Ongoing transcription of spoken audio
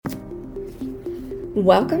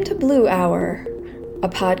Welcome to Blue Hour, a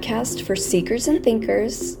podcast for seekers and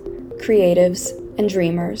thinkers, creatives and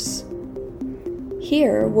dreamers.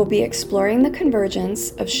 Here we'll be exploring the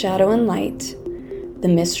convergence of shadow and light, the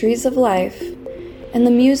mysteries of life, and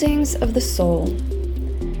the musings of the soul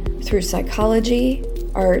through psychology,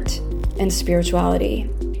 art, and spirituality.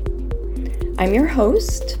 I'm your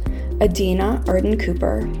host, Adina Arden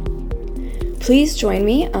Cooper. Please join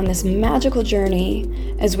me on this magical journey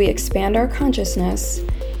as we expand our consciousness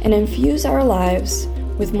and infuse our lives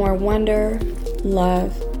with more wonder,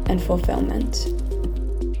 love, and fulfillment.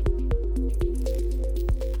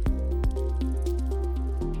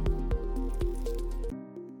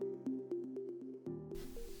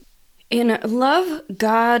 In Love,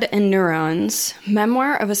 God, and Neurons,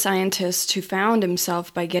 memoir of a scientist who found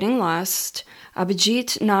himself by getting lost,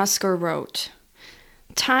 Abhijit Naskar wrote,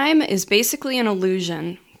 "Time is basically an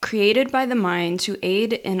illusion created by the mind to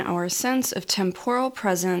aid in our sense of temporal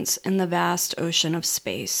presence in the vast ocean of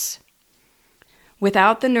space.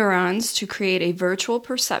 Without the neurons to create a virtual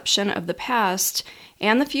perception of the past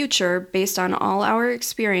and the future based on all our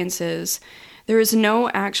experiences, there is no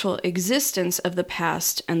actual existence of the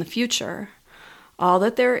past and the future. All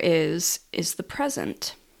that there is the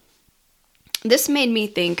present." This made me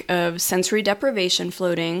think of sensory deprivation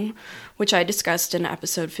floating, which I discussed in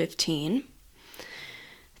episode 15.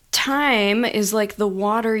 Time is like the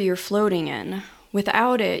water you're floating in.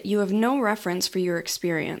 Without it, you have no reference for your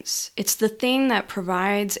experience. It's the thing that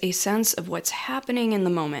provides a sense of what's happening in the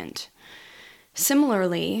moment.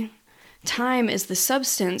 Similarly, time is the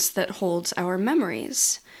substance that holds our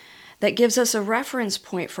memories, that gives us a reference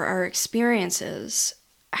point for our experiences.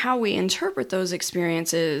 How we interpret those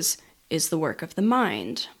experiences is the work of the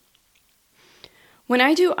mind. When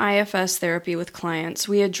I do IFS therapy with clients,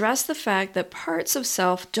 we address the fact that parts of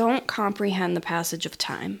self don't comprehend the passage of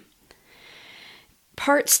time.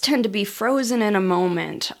 Parts tend to be frozen in a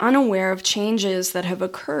moment, unaware of changes that have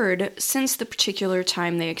occurred since the particular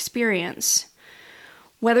time they experience.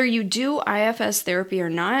 Whether you do IFS therapy or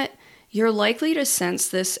not, you're likely to sense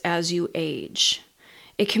this as you age.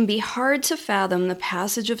 It can be hard to fathom the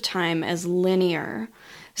passage of time as linear.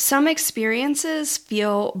 Some experiences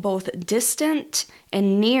feel both distant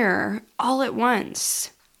and near all at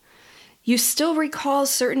once. You still recall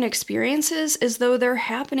certain experiences as though they're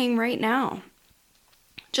happening right now.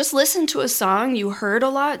 Just listen to a song you heard a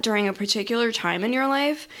lot during a particular time in your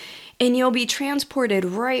life, and you'll be transported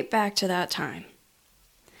right back to that time.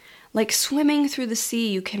 Like swimming through the sea,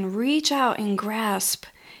 you can reach out and grasp,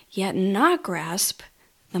 yet not grasp,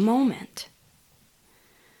 the moment.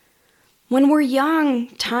 When we're young,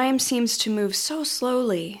 time seems to move so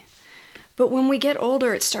slowly, but when we get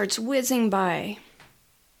older, it starts whizzing by.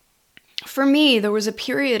 For me, there was a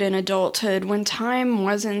period in adulthood when time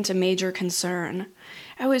wasn't a major concern.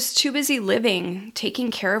 I was too busy living,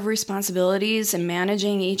 taking care of responsibilities and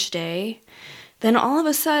managing each day. Then all of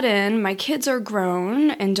a sudden, my kids are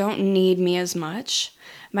grown and don't need me as much.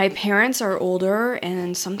 My parents are older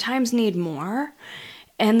and sometimes need more.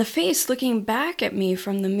 And the face looking back at me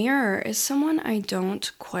from the mirror is someone I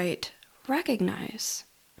don't quite recognize.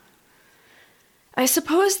 I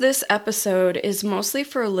suppose this episode is mostly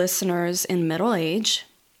for listeners in middle age,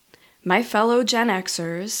 my fellow Gen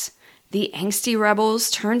Xers, the angsty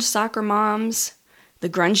rebels turned soccer moms, the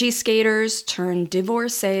grungy skaters turned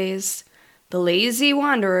divorcees, the lazy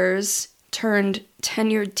wanderers turned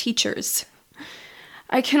tenured teachers.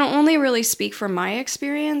 I can only really speak from my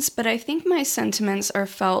experience, but I think my sentiments are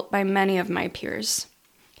felt by many of my peers.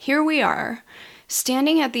 Here we are,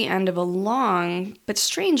 standing at the end of a long, but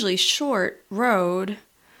strangely short road,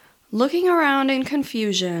 looking around in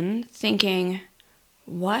confusion, thinking,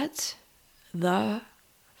 what the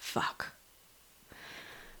fuck?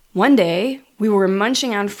 One day, we were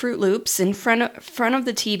munching on Fruit Loops in front of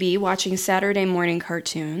the TV watching Saturday morning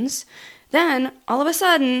cartoons. Then, all of a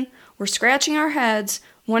sudden, we're scratching our heads,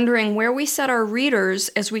 wondering where we set our readers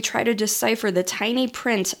as we try to decipher the tiny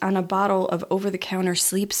print on a bottle of over-the-counter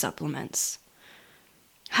sleep supplements.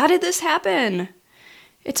 How did this happen?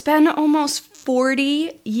 It's been almost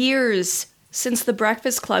 40 years since The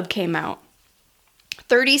Breakfast Club came out.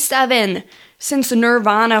 37 since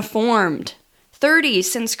Nirvana formed. 30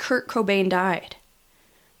 since Kurt Cobain died.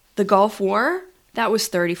 The Gulf War? That was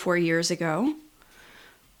 34 years ago.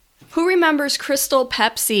 Who remembers Crystal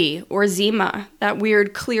Pepsi or Zima, that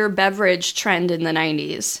weird clear beverage trend in the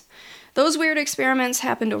 90s? Those weird experiments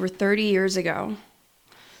happened over 30 years ago.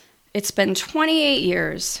 It's been 28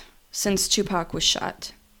 years since Tupac was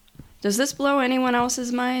shot. Does this blow anyone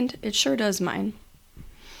else's mind? It sure does mine.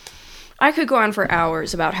 I could go on for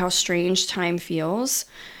hours about how strange time feels,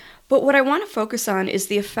 But what I want to focus on is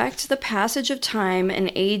the effect the passage of time and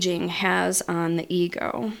aging has on the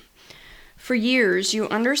ego. For years, you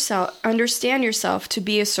understand yourself to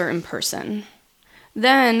be a certain person.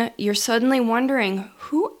 Then you're suddenly wondering,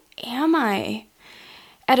 who am I?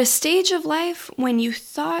 At a stage of life when you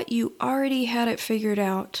thought you already had it figured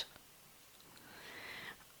out.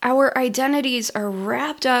 Our identities are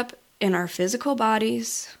wrapped up in our physical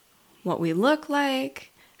bodies, what we look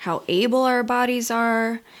like, how able our bodies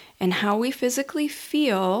are, and how we physically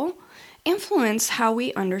feel influence how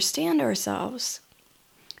we understand ourselves.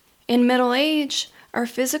 In middle age, our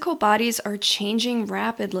physical bodies are changing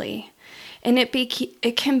rapidly, and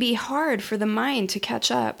it can be hard for the mind to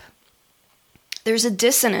catch up. There's a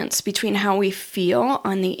dissonance between how we feel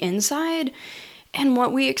on the inside and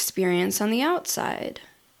what we experience on the outside.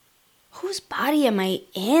 Whose body am I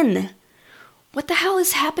in? What the hell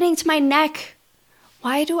is happening to my neck?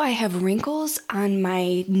 Why do I have wrinkles on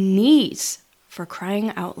my knees, for crying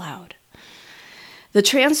out loud? The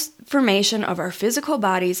transformation of our physical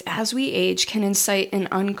bodies as we age can incite an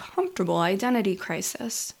uncomfortable identity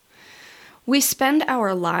crisis. We spend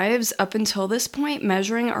our lives up until this point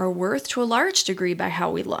measuring our worth to a large degree by how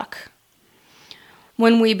we look.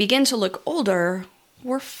 When we begin to look older,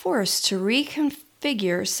 we're forced to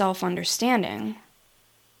reconfigure self-understanding.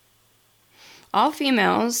 All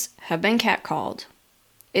females have been catcalled.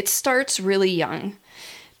 It starts really young,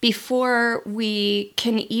 before we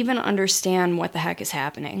can even understand what the heck is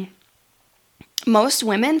happening. Most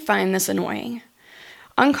women find this annoying,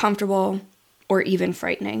 uncomfortable, or even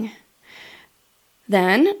frightening.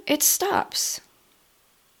 Then it stops.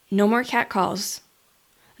 No more catcalls.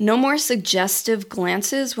 No more suggestive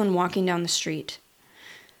glances when walking down the street.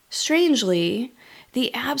 Strangely,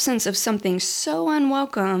 the absence of something so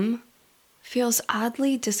unwelcome feels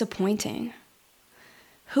oddly disappointing.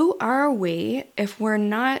 Who are we if we're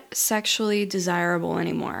not sexually desirable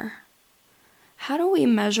anymore? How do we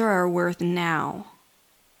measure our worth now?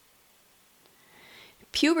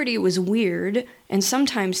 Puberty was weird and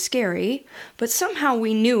sometimes scary, but somehow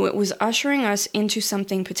we knew it was ushering us into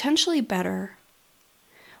something potentially better.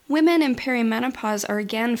 Women in perimenopause are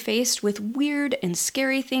again faced with weird and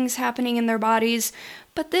scary things happening in their bodies,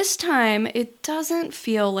 but this time it doesn't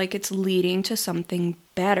feel like it's leading to something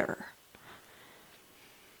better.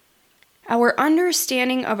 Our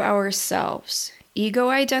understanding of ourselves, ego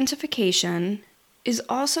identification, is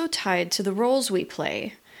also tied to the roles we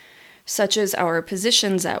play, such as our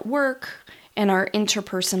positions at work and our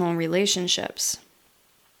interpersonal relationships.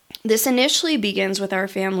 This initially begins with our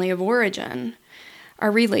family of origin,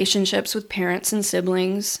 our relationships with parents and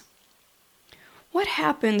siblings. What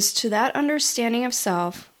happens to that understanding of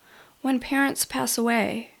self when parents pass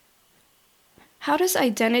away? How does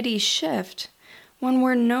identity shift when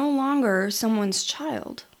we're no longer someone's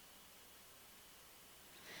child?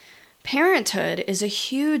 Parenthood is a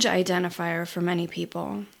huge identifier for many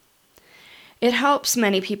people. It helps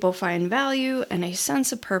many people find value and a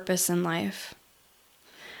sense of purpose in life.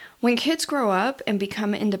 When kids grow up and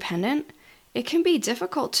become independent, it can be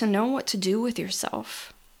difficult to know what to do with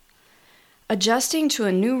yourself. Adjusting to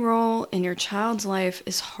a new role in your child's life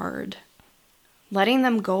is hard. Letting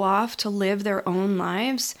them go off to live their own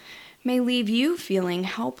lives may leave you feeling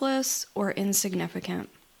helpless or insignificant.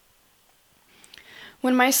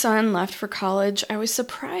 When my son left for college, I was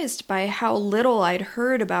surprised by how little I'd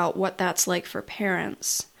heard about what that's like for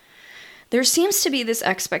parents. There seems to be this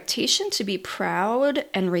expectation to be proud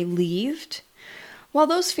and relieved. While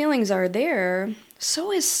those feelings are there,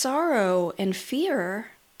 so is sorrow and fear,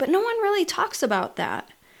 but no one really talks about that.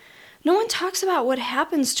 No one talks about what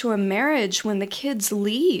happens to a marriage when the kids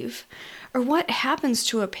leave, or what happens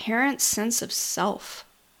to a parent's sense of self.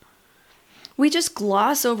 We just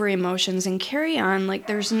gloss over emotions and carry on like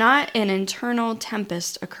there's not an internal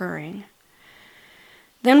tempest occurring.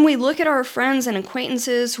 Then we look at our friends and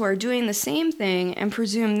acquaintances who are doing the same thing and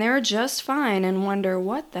presume they're just fine and wonder,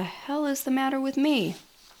 what the hell is the matter with me?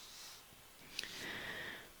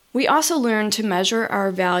 We also learn to measure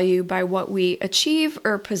our value by what we achieve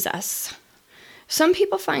or possess. Some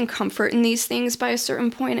people find comfort in these things by a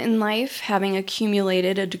certain point in life, having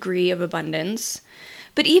accumulated a degree of abundance.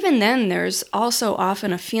 But even then, there's also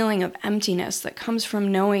often a feeling of emptiness that comes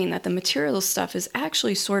from knowing that the material stuff is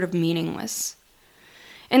actually sort of meaningless.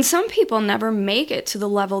 And some people never make it to the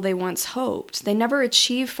level they once hoped. They never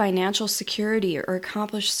achieve financial security or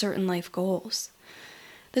accomplish certain life goals.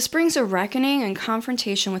 This brings a reckoning and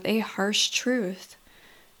confrontation with a harsh truth.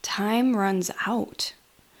 Time runs out,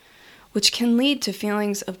 which can lead to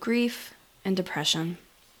feelings of grief and depression.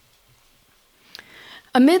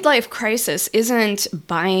 A midlife crisis isn't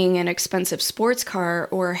buying an expensive sports car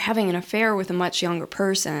or having an affair with a much younger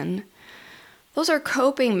person. Those are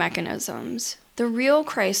coping mechanisms. The real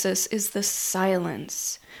crisis is the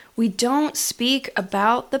silence. We don't speak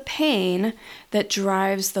about the pain that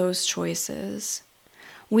drives those choices.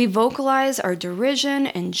 We vocalize our derision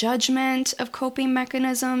and judgment of coping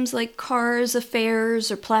mechanisms like cars,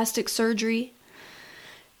 affairs, or plastic surgery.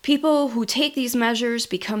 People who take these measures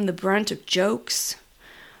become the brunt of jokes.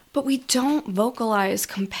 But we don't vocalize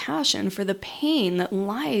compassion for the pain that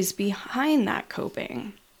lies behind that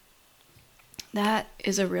coping. That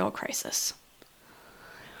is a real crisis.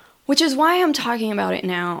 Which is why I'm talking about it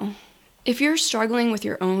now. If you're struggling with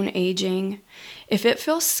your own aging, if it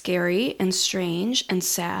feels scary and strange and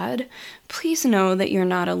sad, please know that you're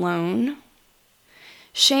not alone.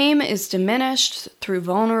 Shame is diminished through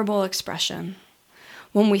vulnerable expression.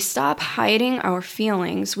 When we stop hiding our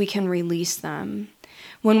feelings, we can release them.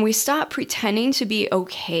 When we stop pretending to be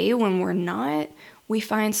okay when we're not, we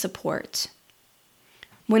find support.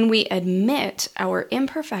 When we admit our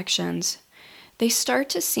imperfections, they start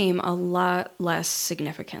to seem a lot less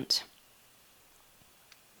significant.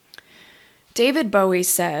 David Bowie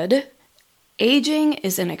said, "Aging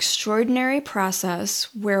is an extraordinary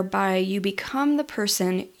process whereby you become the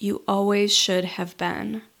person you always should have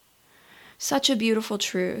been." Such a beautiful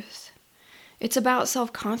truth. It's about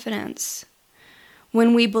self-confidence.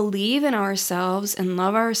 When we believe in ourselves and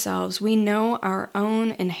love ourselves, we know our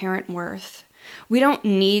own inherent worth. We don't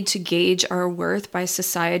need to gauge our worth by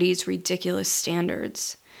society's ridiculous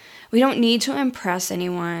standards. We don't need to impress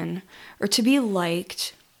anyone or to be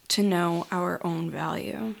liked to know our own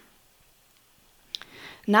value.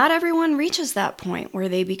 Not everyone reaches that point where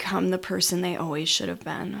they become the person they always should have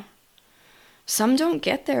been. Some don't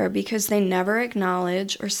get there because they never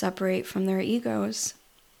acknowledge or separate from their egos.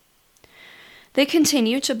 They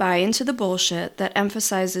continue to buy into the bullshit that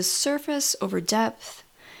emphasizes surface over depth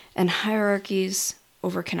and hierarchies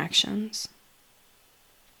over connections.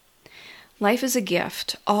 Life is a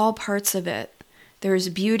gift, all parts of it. There is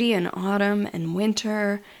beauty in autumn and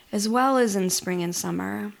winter, as well as in spring and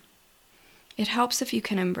summer. It helps if you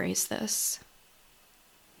can embrace this.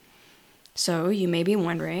 So you may be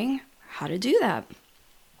wondering how to do that.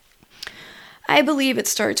 I believe it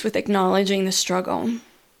starts with acknowledging the struggle.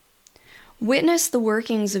 Witness the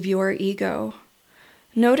workings of your ego.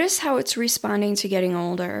 Notice how it's responding to getting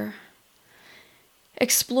older.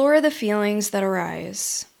 Explore the feelings that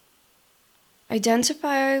arise.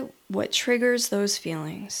 Identify what triggers those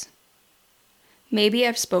feelings. Maybe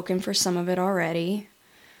I've spoken for some of it already.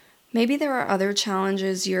 Maybe there are other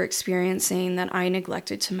challenges you're experiencing that I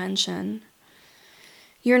neglected to mention.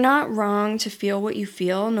 You're not wrong to feel what you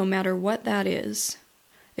feel, no matter what that is.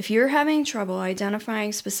 If you're having trouble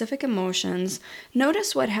identifying specific emotions,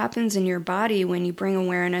 notice what happens in your body when you bring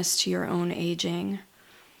awareness to your own aging.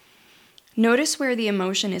 Notice where the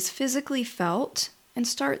emotion is physically felt and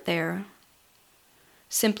start there.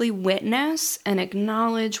 Simply witness and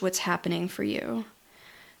acknowledge what's happening for you.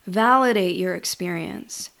 Validate your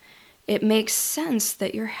experience. It makes sense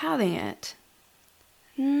that you're having it.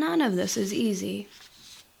 None of this is easy.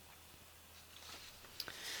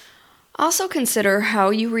 Also consider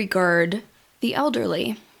how you regard the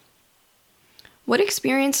elderly. What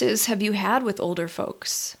experiences have you had with older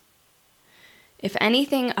folks? If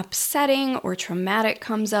anything upsetting or traumatic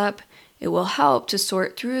comes up, it will help to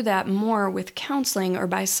sort through that more with counseling or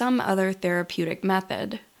by some other therapeutic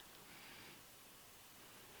method.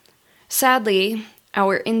 Sadly,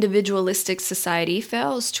 our individualistic society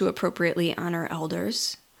fails to appropriately honor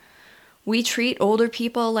elders. We treat older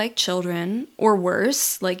people like children, or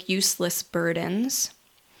worse, like useless burdens.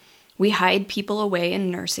 We hide people away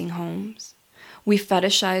in nursing homes. We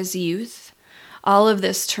fetishize youth. All of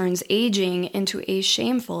this turns aging into a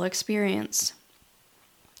shameful experience.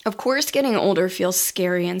 Of course, getting older feels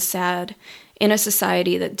scary and sad in a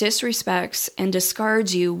society that disrespects and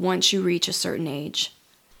discards you once you reach a certain age.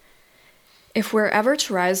 If we're ever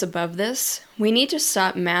to rise above this, we need to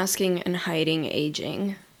stop masking and hiding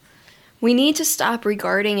aging. We need to stop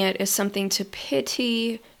regarding it as something to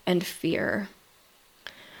pity and fear.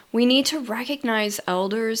 We need to recognize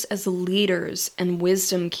elders as leaders and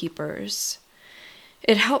wisdom keepers.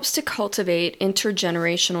 It helps to cultivate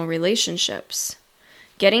intergenerational relationships.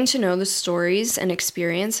 Getting to know the stories and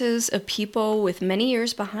experiences of people with many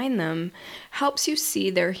years behind them helps you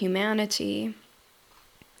see their humanity.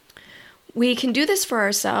 We can do this for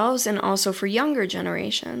ourselves and also for younger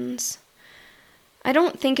generations. I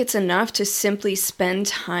don't think it's enough to simply spend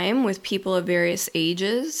time with people of various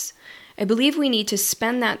ages. I believe we need to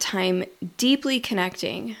spend that time deeply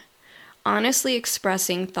connecting, honestly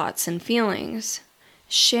expressing thoughts and feelings,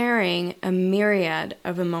 sharing a myriad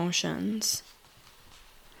of emotions.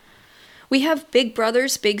 We have big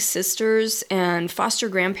brothers, big sisters, and foster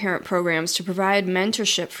grandparent programs to provide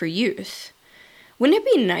mentorship for youth. Wouldn't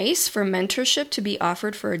it be nice for mentorship to be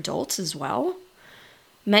offered for adults as well?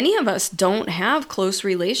 Many of us don't have close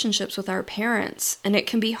relationships with our parents, and it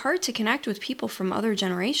can be hard to connect with people from other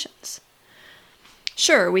generations.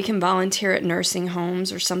 Sure, we can volunteer at nursing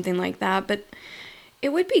homes or something like that, but it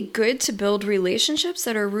would be good to build relationships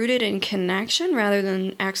that are rooted in connection rather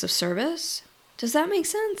than acts of service. Does that make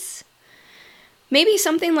sense? Maybe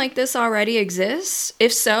something like this already exists.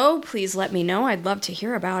 If so, please let me know. I'd love to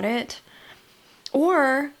hear about it.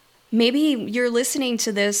 Or maybe you're listening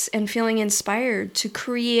to this and feeling inspired to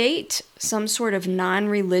create some sort of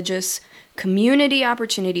non-religious community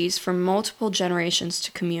opportunities for multiple generations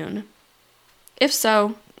to commune. If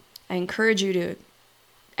so, I encourage you to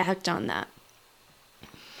act on that.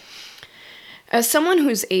 As someone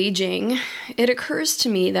who's aging, it occurs to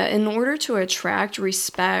me that in order to attract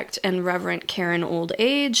respect and reverent care in old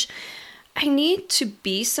age, I need to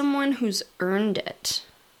be someone who's earned it.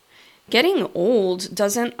 Getting old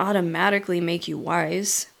doesn't automatically make you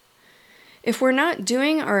wise. If we're not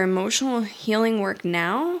doing our emotional healing work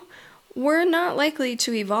now, we're not likely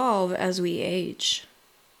to evolve as we age.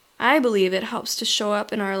 I believe it helps to show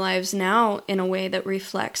up in our lives now in a way that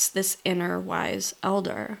reflects this inner wise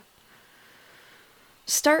elder.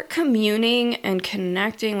 Start communing and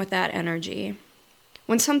connecting with that energy.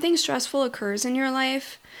 When something stressful occurs in your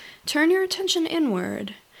life, turn your attention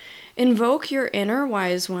inward. Invoke your inner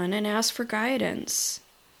wise one and ask for guidance.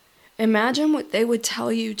 Imagine what they would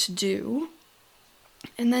tell you to do,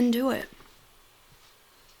 and then do it.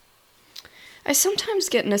 I sometimes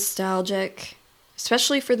get nostalgic,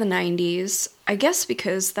 especially for the 90s, I guess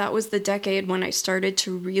because that was the decade when I started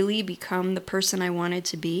to really become the person I wanted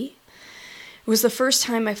to be. It was the first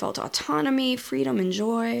time I felt autonomy, freedom, and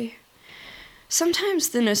joy. Sometimes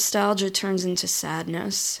the nostalgia turns into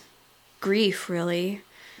sadness, grief, really.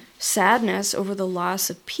 Sadness over the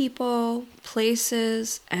loss of people,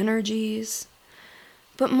 places, energies,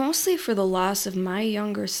 but mostly for the loss of my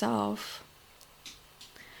younger self.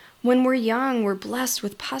 When we're young, we're blessed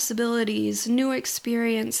with possibilities, new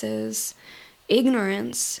experiences,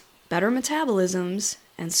 ignorance, better metabolisms,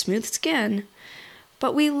 and smooth skin,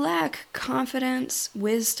 but we lack confidence,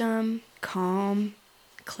 wisdom, calm,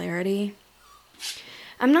 clarity.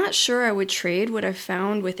 I'm not sure I would trade what I've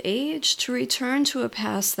found with age to return to a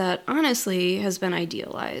past that honestly has been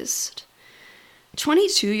idealized.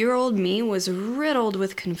 22-year-old me was riddled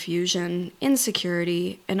with confusion,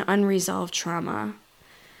 insecurity, and unresolved trauma.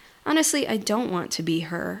 Honestly, I don't want to be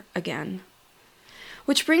her again.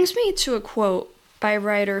 Which brings me to a quote by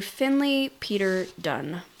writer Finley Peter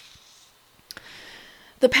Dunne.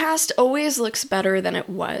 "The past always looks better than it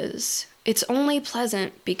was. It's only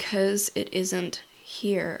pleasant because it isn't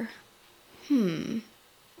here."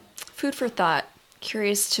 Food for thought.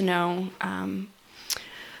 Curious to know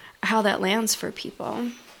how that lands for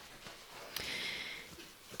people.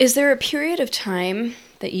 Is there a period of time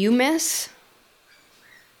that you miss?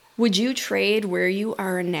 Would you trade where you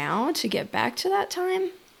are now to get back to that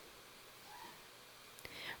time?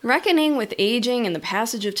 Reckoning with aging and the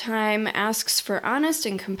passage of time asks for honest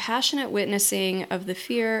and compassionate witnessing of the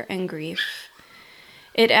fear and grief.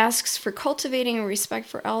 It asks for cultivating a respect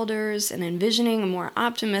for elders and envisioning a more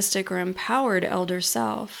optimistic or empowered elder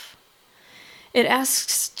self. It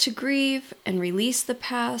asks to grieve and release the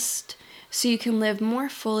past so you can live more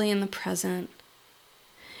fully in the present.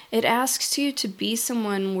 It asks you to be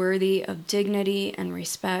someone worthy of dignity and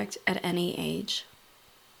respect at any age.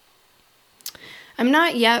 I'm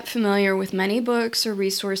not yet familiar with many books or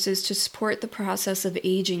resources to support the process of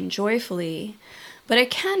aging joyfully, but I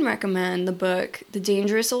can recommend the book The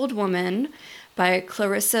Dangerous Old Woman by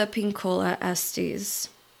Clarissa Pinkola Estes.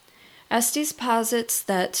 Estes posits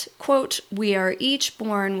that, quote, "We are each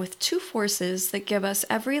born with two forces that give us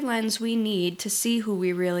every lens we need to see who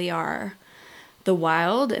we really are. The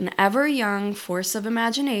wild and ever-young force of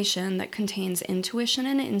imagination that contains intuition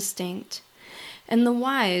and instinct, and the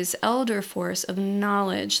wise elder force of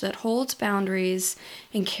knowledge that holds boundaries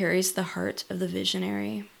and carries the heart of the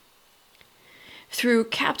visionary." Through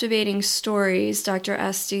captivating stories, Dr.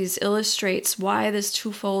 Estes illustrates why this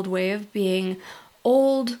twofold way of being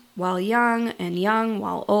old while young and young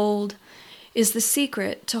while old is the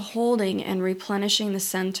secret to holding and replenishing the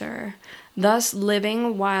center, thus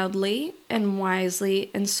living wildly and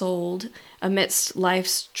wisely ensouled amidst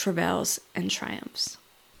life's travails and triumphs.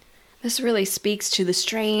 This really speaks to the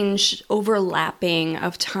strange overlapping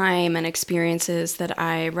of time and experiences that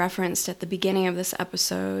I referenced at the beginning of this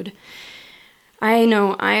episode. I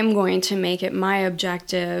know I'm going to make it my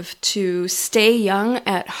objective to stay young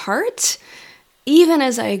at heart, even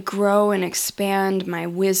as I grow and expand my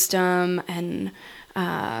wisdom and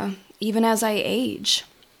even as I age.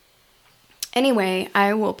 Anyway,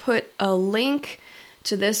 I will put a link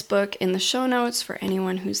to this book in the show notes for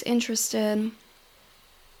anyone who's interested.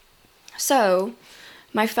 So,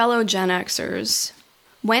 my fellow Gen Xers,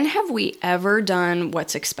 when have we ever done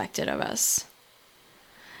what's expected of us?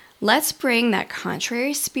 Let's bring that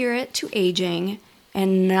contrary spirit to aging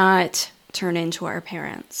and not turn into our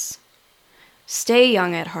parents. Stay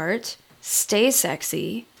young at heart, stay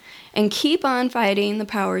sexy, and keep on fighting the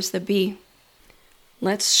powers that be.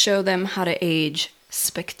 Let's show them how to age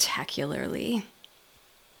spectacularly.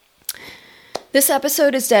 This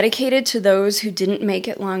episode is dedicated to those who didn't make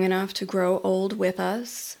it long enough to grow old with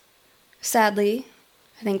us. Sadly,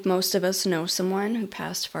 I think most of us know someone who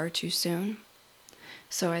passed far too soon.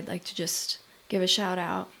 So I'd like to just give a shout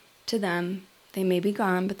out to them. They may be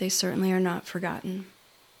gone, but they certainly are not forgotten.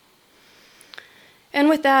 And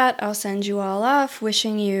with that, I'll send you all off,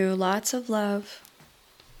 wishing you lots of love.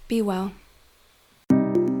 Be well.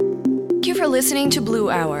 Thank you for listening to Blue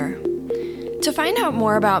Hour. To find out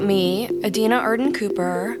more about me, Adina Arden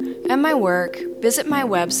Cooper, and my work, visit my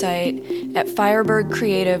website at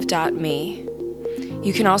firebirdcreative.me.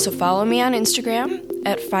 You can also follow me on Instagram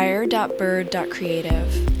at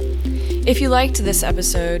fire.bird.creative. If you liked this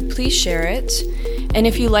episode, please share it. And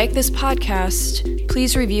if you like this podcast,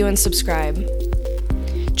 please review and subscribe.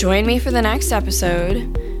 Join me for the next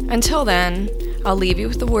episode. Until then, I'll leave you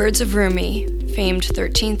with the words of Rumi, famed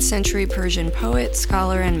 13th century Persian poet,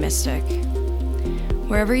 scholar, and mystic.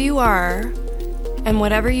 Wherever you are, and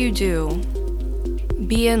whatever you do,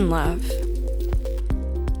 be in love.